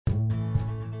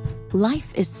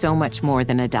Life is so much more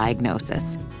than a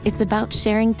diagnosis. It's about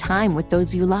sharing time with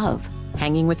those you love,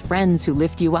 hanging with friends who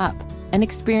lift you up, and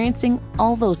experiencing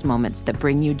all those moments that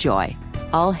bring you joy.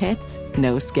 All hits,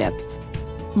 no skips.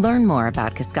 Learn more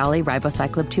about Kisqali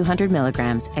Ribociclib 200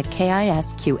 milligrams at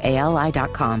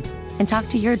KISQALI.com and talk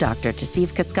to your doctor to see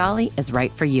if Kisqali is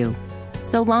right for you.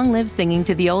 So long live singing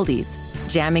to the oldies,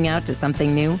 jamming out to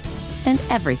something new, and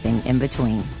everything in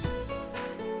between.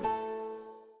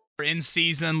 In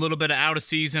season, a little bit of out of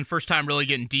season. First time really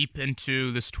getting deep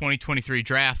into this 2023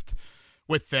 draft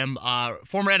with them.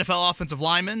 Former NFL offensive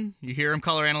lineman. You hear him,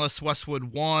 color analyst,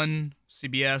 Westwood One,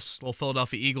 CBS, little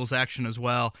Philadelphia Eagles action as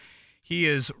well. He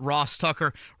is Ross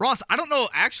Tucker. Ross, I don't know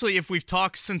actually if we've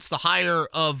talked since the hire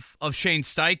of Shane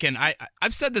Steichen.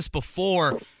 I've said this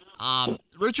before.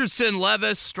 Richardson,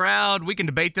 Levis, Stroud, we can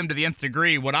debate them to the nth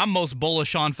degree. What I'm most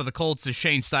bullish on for the Colts is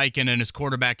Shane Steichen and his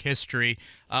quarterback history.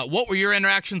 What were your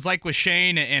interactions like with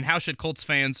Shane, and how should Colts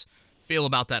fans feel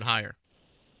about that hire?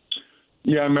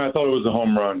 Yeah, I mean, I thought it was a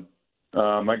home run.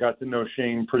 I got to know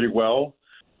Shane pretty well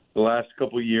the last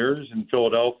couple of years in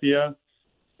Philadelphia,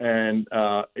 and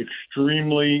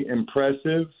extremely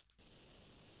impressive,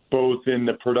 both in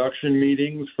the production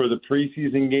meetings for the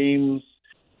preseason games,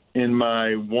 in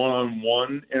my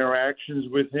one-on-one interactions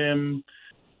with him.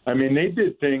 I mean, they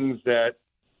did things that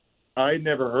I'd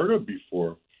never heard of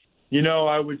before. You know,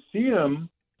 I would see him,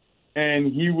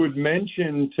 and he would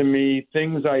mention to me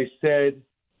things I said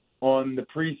on the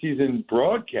preseason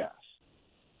broadcast.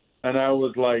 And I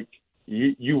was like,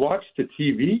 you watched the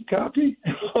TV copy?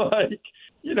 Like,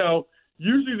 you know,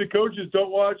 usually the coaches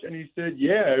don't watch. And he said,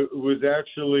 yeah, it was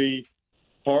actually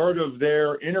part of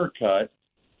their intercut,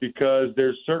 because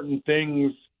there's certain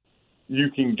things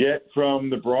you can get from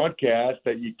the broadcast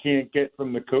that you can't get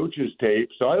from the coach's tape.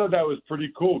 So I thought that was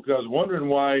pretty cool, because I was wondering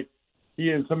why he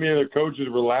and some of the other coaches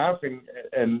were laughing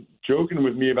and joking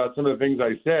with me about some of the things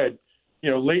I said.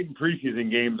 You know, late in preseason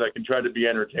games, I can try to be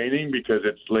entertaining because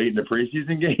it's late in the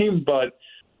preseason game, but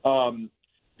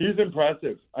he's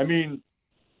impressive. I mean,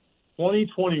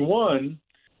 2021,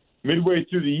 midway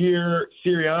through the year,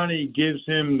 Sirianni gives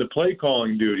him the play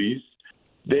calling duties.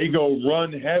 They go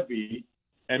run heavy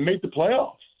and make the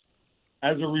playoffs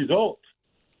as a result,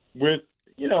 with,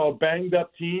 you know, a banged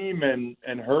up team and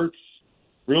Hurts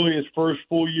really his first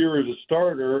full year as a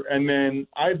starter. And then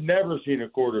I've never seen a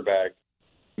quarterback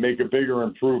make a bigger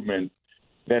improvement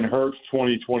than Hurts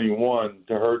 2021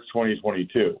 to Hurts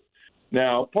 2022.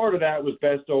 Now, part of that was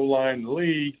best O-line in the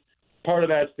league. Part of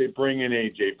that's they bring in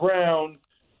A.J. Brown.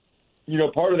 You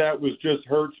know, part of that was just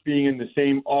Hurts being in the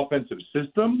same offensive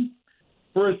system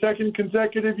for a second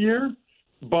consecutive year.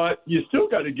 But you still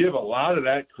got to give a lot of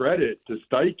that credit to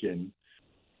Steichen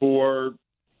for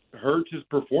Hurts'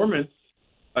 performance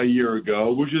a year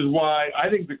ago, which is why I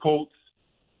think the Colts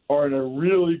are in a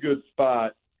really good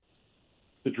spot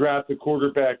to draft a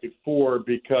quarterback at 4,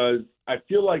 because I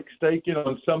feel like Steichen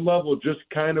on some level just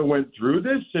kind of went through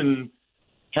this and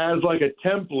has like a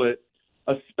template,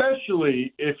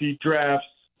 especially if he drafts,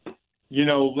 you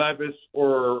know, Levis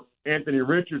or Anthony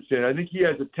Richardson. I think he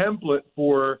has a template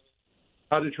for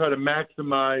how to try to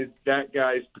maximize that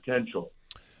guy's potential.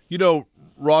 You know,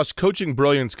 Ross, coaching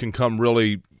brilliance can come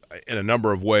really in a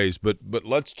number of ways, but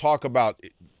let's talk about,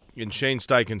 in Shane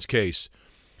Steichen's case,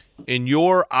 in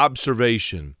your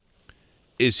observation,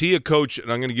 is he a coach,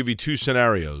 and I'm going to give you two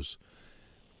scenarios.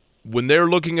 When they're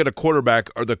looking at a quarterback,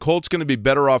 are the Colts going to be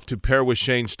better off to pair with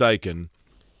Shane Steichen?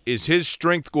 Is his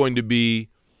strength going to be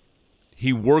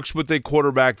he works with a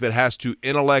quarterback that has to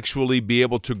intellectually be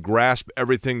able to grasp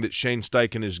everything that Shane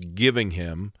Steichen is giving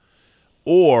him?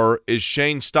 Or is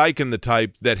Shane Steichen the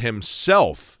type that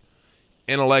himself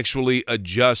intellectually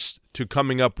adjusts to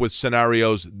coming up with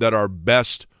scenarios that are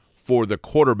best for the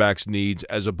quarterback's needs,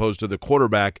 as opposed to the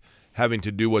quarterback having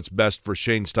to do what's best for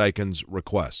Shane Steichen's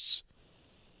requests?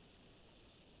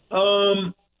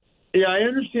 Yeah, I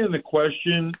understand the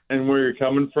question and where you're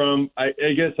coming from. I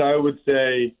guess I would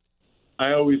say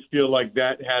I always feel like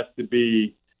that has to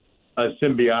be a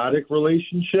symbiotic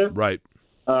relationship. Right.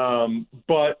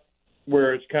 But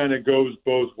where it kind of goes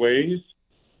both ways.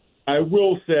 I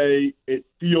will say it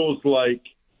feels like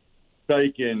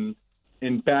Steichen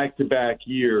in back-to-back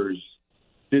years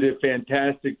did a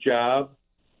fantastic job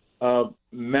of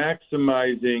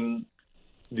maximizing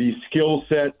the skill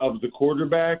set of the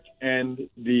quarterback and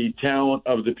the talent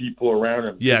of the people around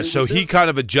him. Yeah, so he kind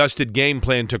of adjusted game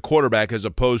plan to quarterback as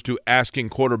opposed to asking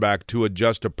quarterback to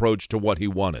adjust approach to what he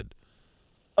wanted.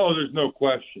 Oh, there's no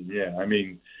question, yeah. I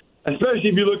mean, especially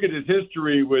if you look at his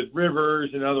history with Rivers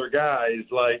and other guys,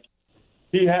 like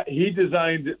he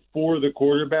designed it for the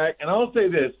quarterback. And I'll say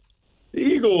this, the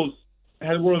Eagles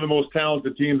had one of the most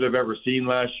talented teams I've ever seen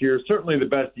last year. Certainly the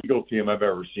best Eagle team I've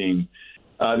ever seen.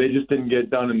 They just didn't get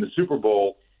done in the Super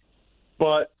Bowl.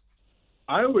 But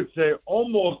I would say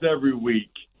almost every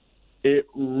week it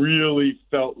really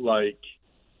felt like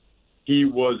he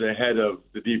was ahead of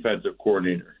the defensive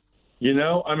coordinator. You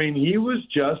know, I mean, he was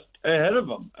just ahead of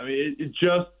him. I mean, it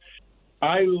just –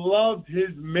 I loved his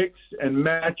mix and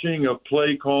matching of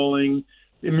play calling.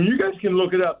 I mean, you guys can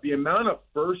look it up. The amount of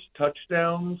first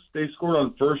touchdowns they scored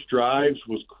on first drives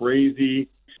was crazy.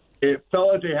 It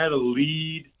felt like they had a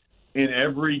lead in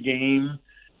every game.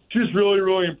 Just really,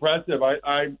 really impressive.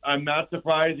 I'm not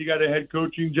surprised he got a head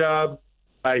coaching job.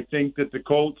 I think that the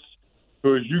Colts,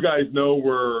 who, as you guys know,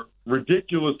 were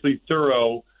ridiculously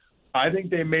thorough, I think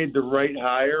they made the right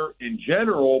hire in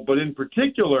general, but in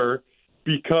particular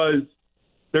because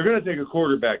they're going to take a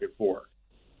quarterback at 4.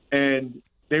 And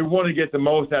they want to get the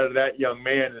most out of that young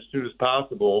man as soon as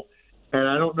possible. And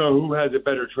I don't know who has a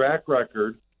better track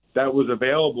record that was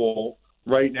available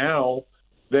right now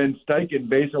than Steichen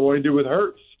based on what he did with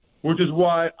Hurts, which is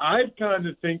why I've kind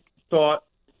of thought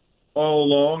all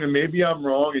along, and maybe I'm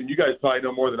wrong, and you guys probably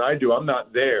know more than I do. I'm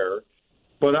not there.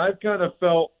 But I've kind of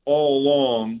felt all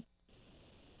along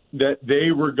that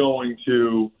they were going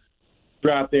to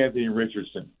draft Anthony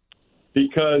Richardson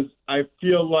because I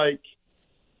feel like,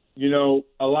 you know,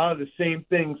 a lot of the same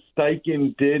things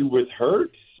Steichen did with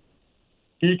Hurts,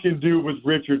 he can do with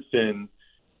Richardson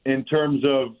in terms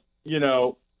of, you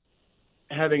know,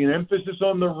 having an emphasis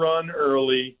on the run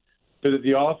early so that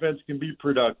the offense can be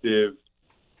productive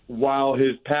while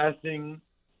his passing,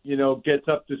 you know, gets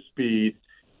up to speed.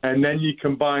 And then you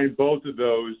combine both of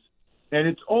those, and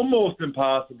it's almost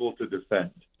impossible to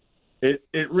defend. It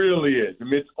really is. I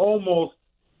mean, it's almost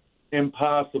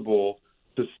impossible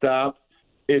to stop.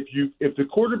 If the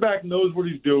quarterback knows what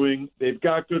he's doing, they've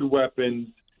got good weapons,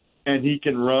 and he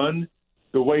can run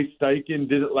the way Steichen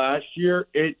did it last year,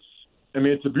 it's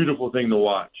a beautiful thing to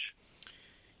watch.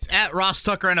 It's at Ross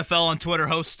Tucker NFL on Twitter,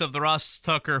 host of the Ross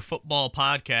Tucker Football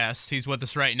Podcast. He's with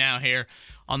us right now here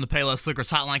on the Payless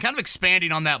Liquors Hotline. Kind of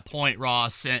expanding on that point,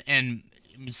 Ross, and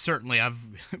certainly I've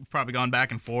probably gone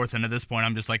back and forth, and at this point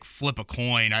I'm just like flip a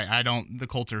coin. The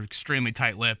Colts are extremely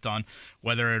tight-lipped on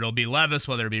whether it'll be Levis,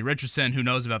 whether it be Richardson, who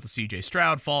knows about the C.J.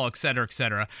 Stroud fall, et cetera, et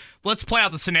cetera. Let's play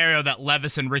out the scenario that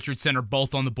Levis and Richardson are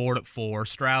both on the board at 4.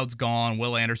 Stroud's gone,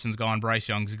 Will Anderson's gone, Bryce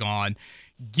Young's gone.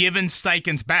 Given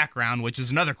Steichen's background, which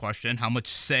is another question, how much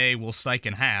say will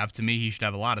Steichen have? To me, he should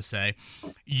have a lot of say.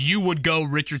 You would go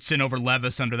Richardson over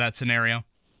Levis under that scenario?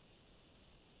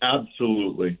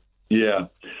 Absolutely. Yeah.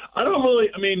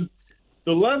 The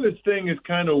Levis thing is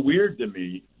kind of weird to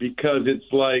me because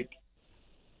it's like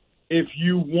if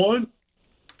you want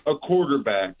a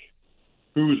quarterback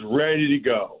who's ready to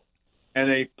go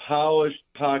and a polished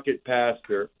pocket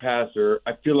passer,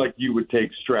 I feel like you would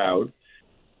take Stroud.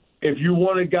 If you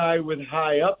want a guy with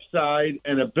high upside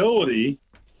and ability,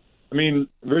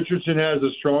 Richardson has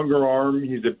a stronger arm,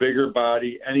 he's a bigger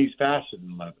body, and he's faster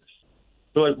than Levis.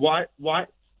 So, like,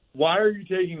 why are you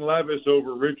taking Levis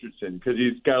over Richardson? Because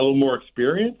he's got a little more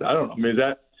experience? I don't know.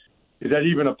 Is that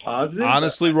even a positive?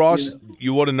 Honestly, Ross,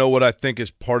 you want to know what I think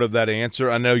is part of that answer?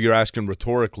 I know you're asking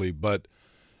rhetorically,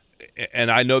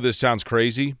 and I know this sounds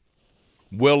crazy.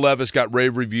 Will Levis got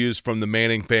rave reviews from the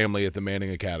Manning family at the Manning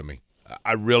Academy.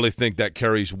 I really think that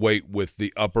carries weight with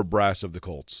the upper brass of the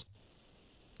Colts,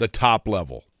 the top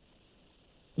level.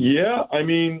 Yeah,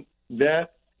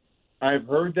 that I've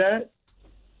heard that.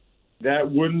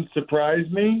 That wouldn't surprise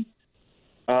me.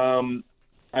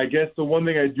 I guess the one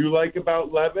thing I do like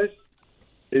about Levis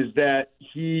is that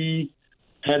he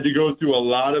had to go through a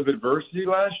lot of adversity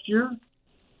last year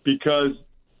because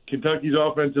Kentucky's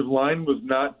offensive line was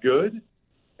not good.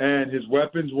 And his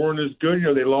weapons weren't as good. You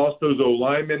know, they lost those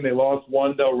O-linemen. They lost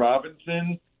Wan'Dale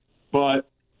Robinson. But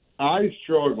I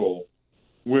struggle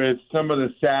with some of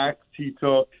the sacks he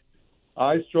took.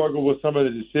 I struggle with some of the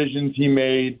decisions he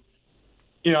made.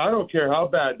 You know, I don't care how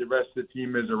bad the rest of the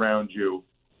team is around you.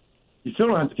 You still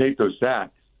don't have to take those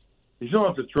sacks. You still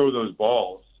have to throw those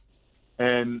balls.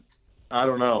 And I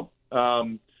don't know.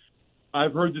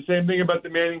 I've heard the same thing about the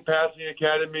Manning Passing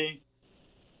Academy.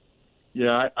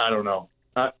 Yeah, I don't know.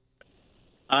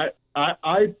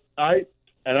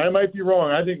 And I might be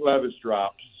wrong. I think Levis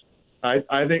drops.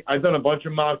 I think I've done a bunch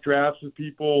of mock drafts with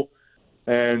people,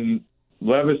 and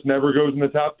Levis never goes in the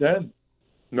top 10.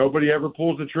 Nobody ever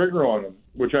pulls the trigger on him,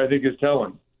 which I think is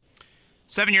telling.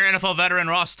 7-year NFL veteran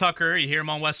Ross Tucker. You hear him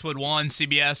on Westwood One,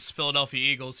 CBS, Philadelphia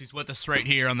Eagles. He's with us right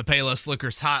here on the Payless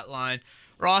Liquors Hotline.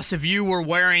 Ross, if you were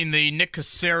wearing the Nick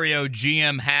Caserio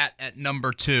GM hat at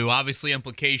number 2, obviously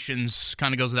implications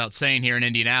kind of goes without saying here in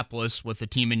Indianapolis with a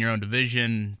team in your own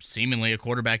division, seemingly a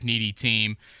quarterback-needy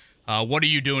team. What are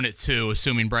you doing at 2,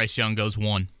 assuming Bryce Young goes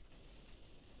 1?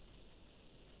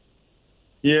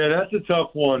 Yeah, that's a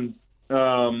tough one.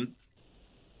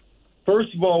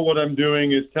 First of all, what I'm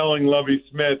doing is telling Lovie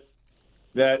Smith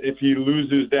that if he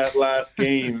loses that last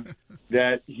game,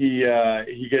 that he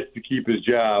gets to keep his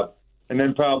job. And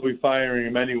then probably firing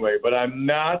him anyway. But I'm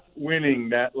not winning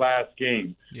that last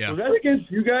game. Yeah. Was that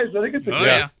against you guys? I think it's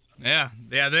Yeah.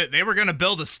 They were going to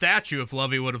build a statue if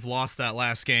Lovey would have lost that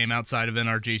last game outside of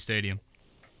NRG Stadium.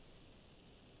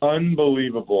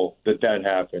 Unbelievable that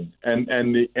happened, and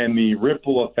the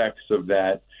ripple effects of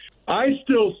that. I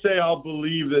still say I'll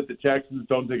believe that the Texans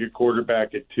don't take a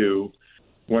quarterback at 2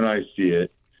 when I see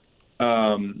it.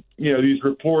 These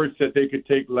reports that they could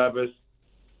take Levis.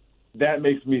 That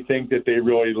makes me think that they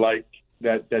really like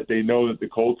that they know that the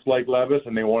Colts like Levis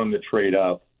and they want him to trade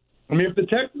up. I mean, if the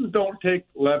Texans don't take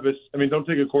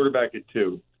a quarterback at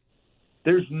 2,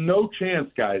 there's no chance,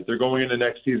 guys, they're going into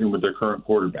next season with their current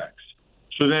quarterbacks.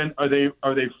 So then are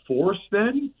they forced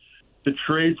then to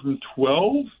trade from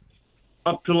 12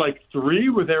 up to 3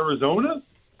 with Arizona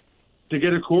to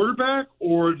get a quarterback?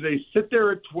 Or do they sit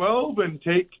there at 12 and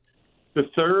take the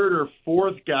 3rd or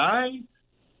 4th guy?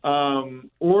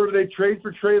 Or do they trade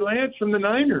for Trey Lance from the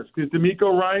Niners because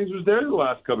DeMeco Ryans was there the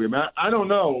last couple of years? I don't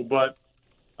know, but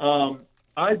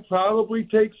I'd probably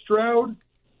take Stroud,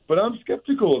 but I'm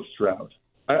skeptical of Stroud.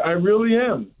 I really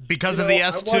am. Because of the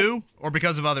S2 or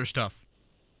because of other stuff?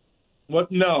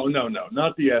 What? No,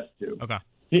 not the S2. Okay.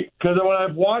 Because when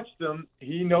I've watched him,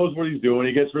 he knows what he's doing.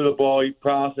 He gets rid of the ball. He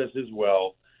processes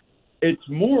well. It's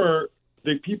more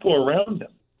the people around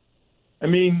him. I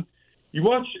mean, you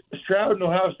watch Stroud and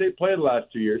Ohio State play the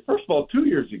last 2 years. First of all, 2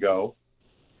 years ago,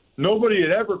 nobody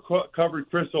had ever covered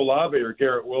Chris Olave or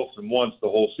Garrett Wilson once the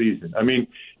whole season. I mean,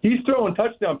 he's throwing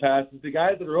touchdown passes to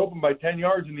guys that are open by 10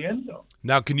 yards in the end zone.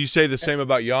 Now, can you say the same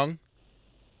about Young?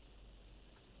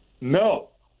 No,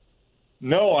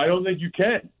 I don't think you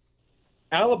can.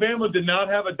 Alabama did not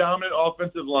have a dominant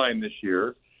offensive line this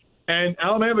year, and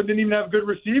Alabama didn't even have good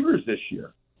receivers this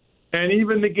year. And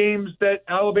even the games that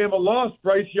Alabama lost,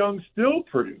 Bryce Young still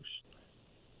produced.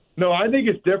 No, I think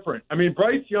it's different. I mean,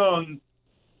 Bryce Young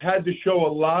had to show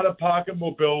a lot of pocket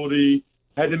mobility,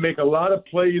 had to make a lot of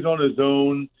plays on his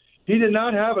own. He did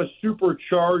not have a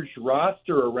supercharged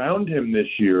roster around him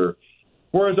this year,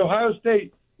 whereas Ohio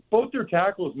State, both their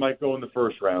tackles might go in the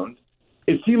first round.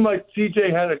 It seemed like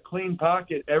CJ had a clean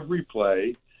pocket every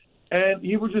play, and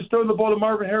he would just throw the ball to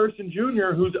Marvin Harrison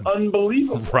Jr., who's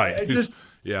unbelievable. Right.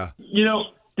 Yeah. The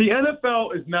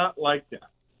NFL is not like that.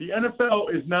 The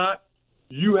NFL is not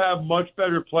you have much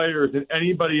better players than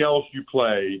anybody else you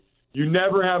play. You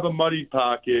never have a muddy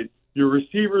pocket. Your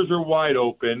receivers are wide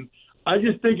open. I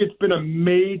just think it's been a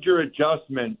major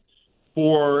adjustment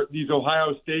for these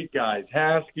Ohio State guys,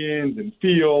 Haskins and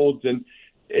Fields, and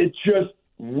it's just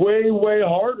way, way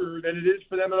harder than it is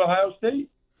for them at Ohio State.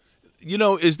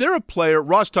 Is there a player –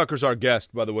 Ross Tucker's our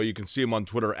guest, by the way. You can see him on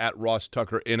Twitter at Ross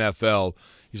Tucker NFL.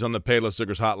 He's on the Payless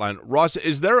Liquors hotline. Ross,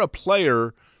 is there a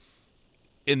player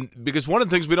because one of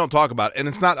the things we don't talk about, and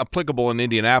it's not applicable in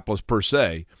Indianapolis per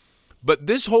se, but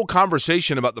this whole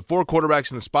conversation about the 4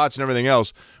 quarterbacks and the spots and everything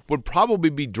else would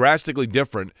probably be drastically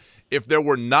different if there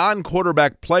were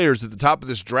non-quarterback players at the top of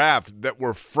this draft that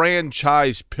were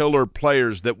franchise pillar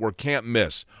players that were can't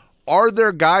miss. Are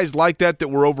there guys like that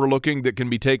we're overlooking that can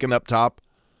be taken up top?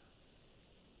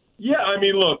 Yeah, I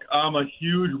mean, look, I'm a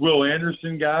huge Will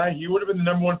Anderson guy. He would have been the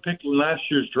number 1 pick in last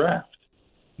year's draft.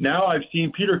 Now I've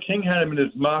seen Peter King had him in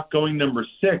his mock going number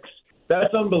 6.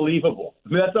 That's unbelievable. I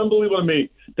mean, that's unbelievable to me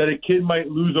that a kid might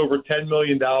lose over $10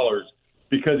 million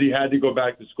because he had to go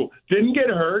back to school. Didn't get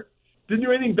hurt, didn't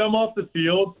do anything dumb off the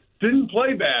field, didn't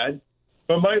play bad,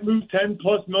 but might lose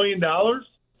 $10+ million.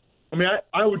 I mean,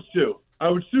 I would sue. I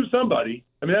would sue somebody.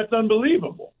 I mean, that's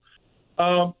unbelievable.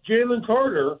 Jalen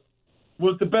Carter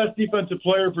was the best defensive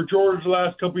player for Georgia the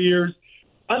last couple of years.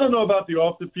 I don't know about the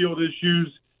off-the-field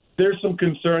issues. There's some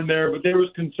concern there, but there was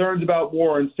concerns about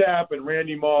Warren Sapp and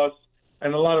Randy Moss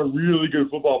and a lot of really good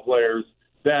football players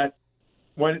that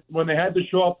when they had to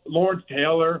show up, Lawrence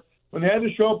Taylor, when they had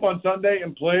to show up on Sunday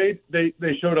and played, they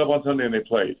showed up on Sunday and they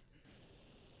played.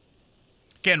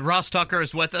 Again, Ross Tucker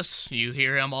is with us. You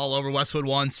hear him all over Westwood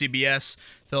One, CBS,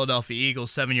 Philadelphia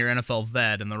Eagles, 7-year NFL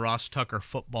vet, and the Ross Tucker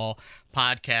Football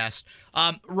Podcast.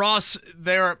 Ross,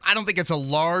 I don't think it's a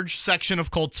large section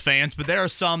of Colts fans, but there are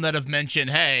some that have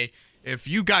mentioned, hey, If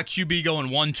you got QB going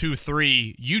 1, 2,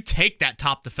 3, you take that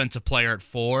top defensive player at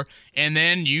 4, and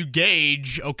then you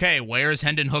gauge, okay, where is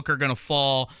Hendon Hooker going to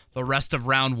fall the rest of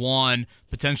round 1,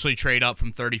 potentially trade up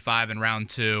from 35 in round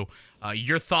 2.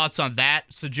 Your thoughts on that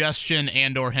suggestion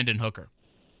and or Hendon Hooker?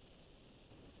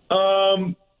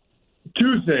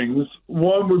 Two things.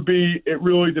 One would be it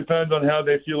really depends on how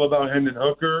they feel about Hendon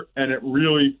Hooker, and it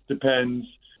really depends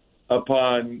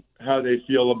upon how they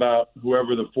feel about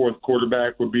whoever the fourth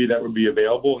quarterback would be that would be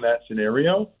available in that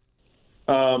scenario.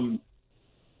 Man,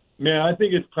 I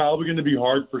think it's probably going to be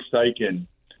hard for Steichen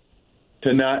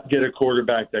to not get a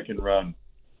quarterback that can run.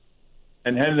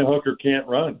 And Hendon Hooker can't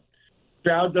run.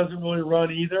 Stroud doesn't really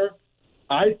run either.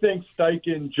 I think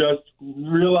Steichen just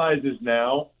realizes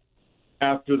now,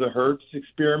 after the Hurts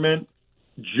experiment,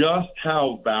 just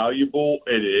how valuable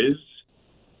it is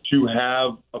to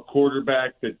have a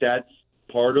quarterback that's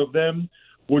part of them,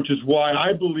 which is why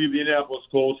I believe the Indianapolis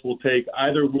Colts will take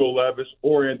either Will Levis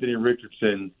or Anthony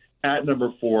Richardson at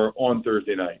number 4 on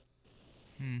Thursday night.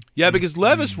 Yeah, because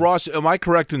Levis, Ross, am I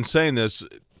correct in saying this?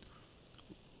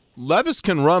 Levis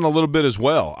can run a little bit as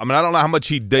well. I mean, I don't know how much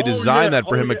they designed that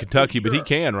for him in Kentucky, but he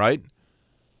can, right?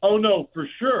 Oh, no, for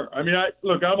sure. I mean,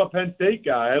 I'm a Penn State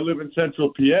guy. I live in Central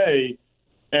PA,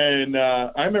 and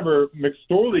I remember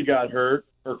McSorley got hurt,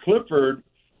 or Clifford,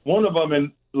 one of them,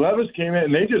 and Levis came in,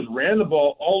 and they just ran the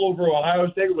ball all over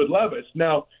Ohio State with Levis.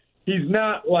 Now, he's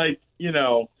not like,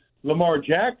 Lamar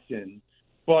Jackson,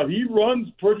 but he runs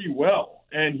pretty well,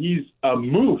 and he's a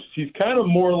moose. He's kind of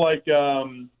more like,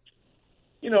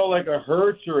 like a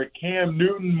Hurts or a Cam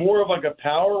Newton, more of like a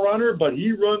power runner, but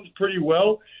he runs pretty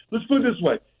well. Let's put it this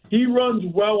way. He runs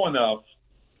well enough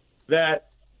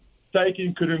that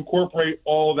Steichen could incorporate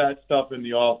all that stuff in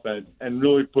the offense and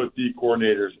really put the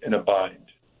coordinators in a bind.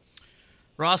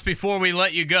 Ross, before we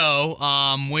let you go,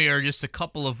 we are just a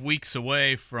couple of weeks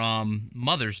away from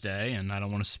Mother's Day, and I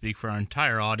don't want to speak for our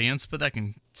entire audience, but that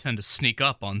can tend to sneak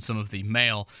up on some of the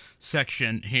mail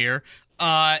section here.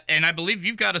 And I believe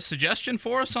you've got a suggestion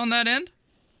for us on that end?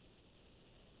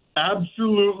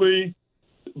 Absolutely.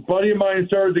 A buddy of mine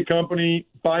started the company.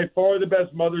 By far the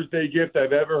best Mother's Day gift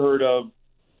I've ever heard of.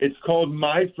 It's called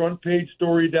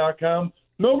myfrontpagestory.com.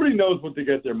 Nobody knows what to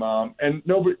get their mom, and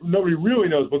nobody really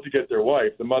knows what to get their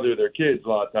wife, the mother of their kids a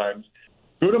lot of times.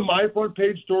 Go to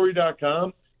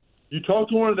myfrontpagestory.com. You talk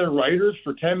to one of their writers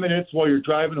for 10 minutes while you're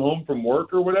driving home from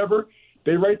work or whatever.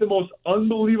 They write the most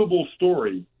unbelievable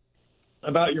story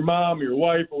about your mom or your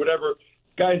wife or whatever.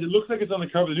 Guys, it looks like it's on the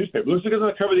cover of the newspaper. It looks like it's on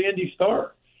the cover of the Indy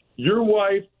Star. Your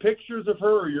wife, pictures of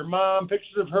her, your mom,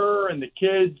 pictures of her and the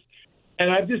kids. And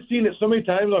I've just seen it so many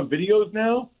times on videos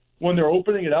now when they're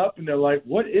opening it up and they're like,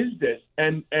 what is this?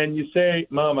 And you say,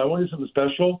 Mom, I want to do something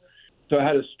special. So I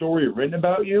had a story written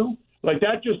about you. Like,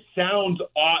 that just sounds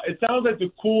 – it sounds like the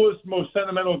coolest, most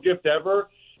sentimental gift ever.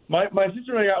 My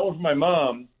sister and I got one for my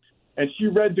mom, and she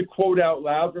read the quote out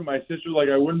loud for my sister, like,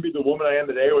 I wouldn't be the woman I am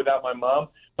today without my mom.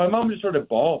 My mom just started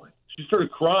bawling. She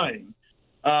started crying.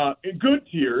 In good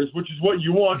tears, which is what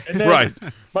you want. And then right.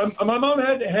 my mom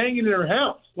had it hanging in her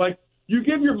house. Like, you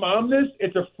give your mom this,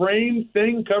 it's a framed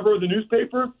thing, cover of the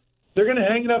newspaper. They're going to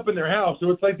hang it up in their house. So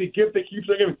it's like the gift that keeps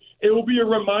on giving. It will be a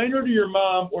reminder to your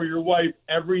mom or your wife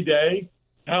every day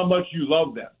how much you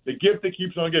love them. The gift that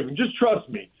keeps on giving. Just trust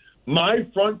me.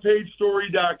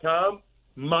 myfrontpagestory.com.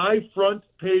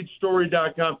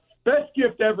 myfrontpagestory.com. Best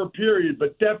gift ever, period,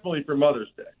 but definitely for Mother's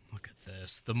Day. Look at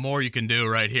this. The more you can do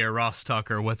right here. Ross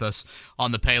Tucker with us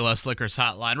on the Payless Liquors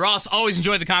hotline. Ross, always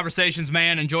enjoy the conversations,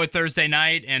 man. Enjoy Thursday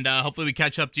night, and hopefully we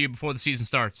catch up to you before the season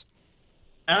starts.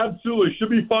 Absolutely. Should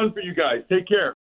be fun for you guys. Take care.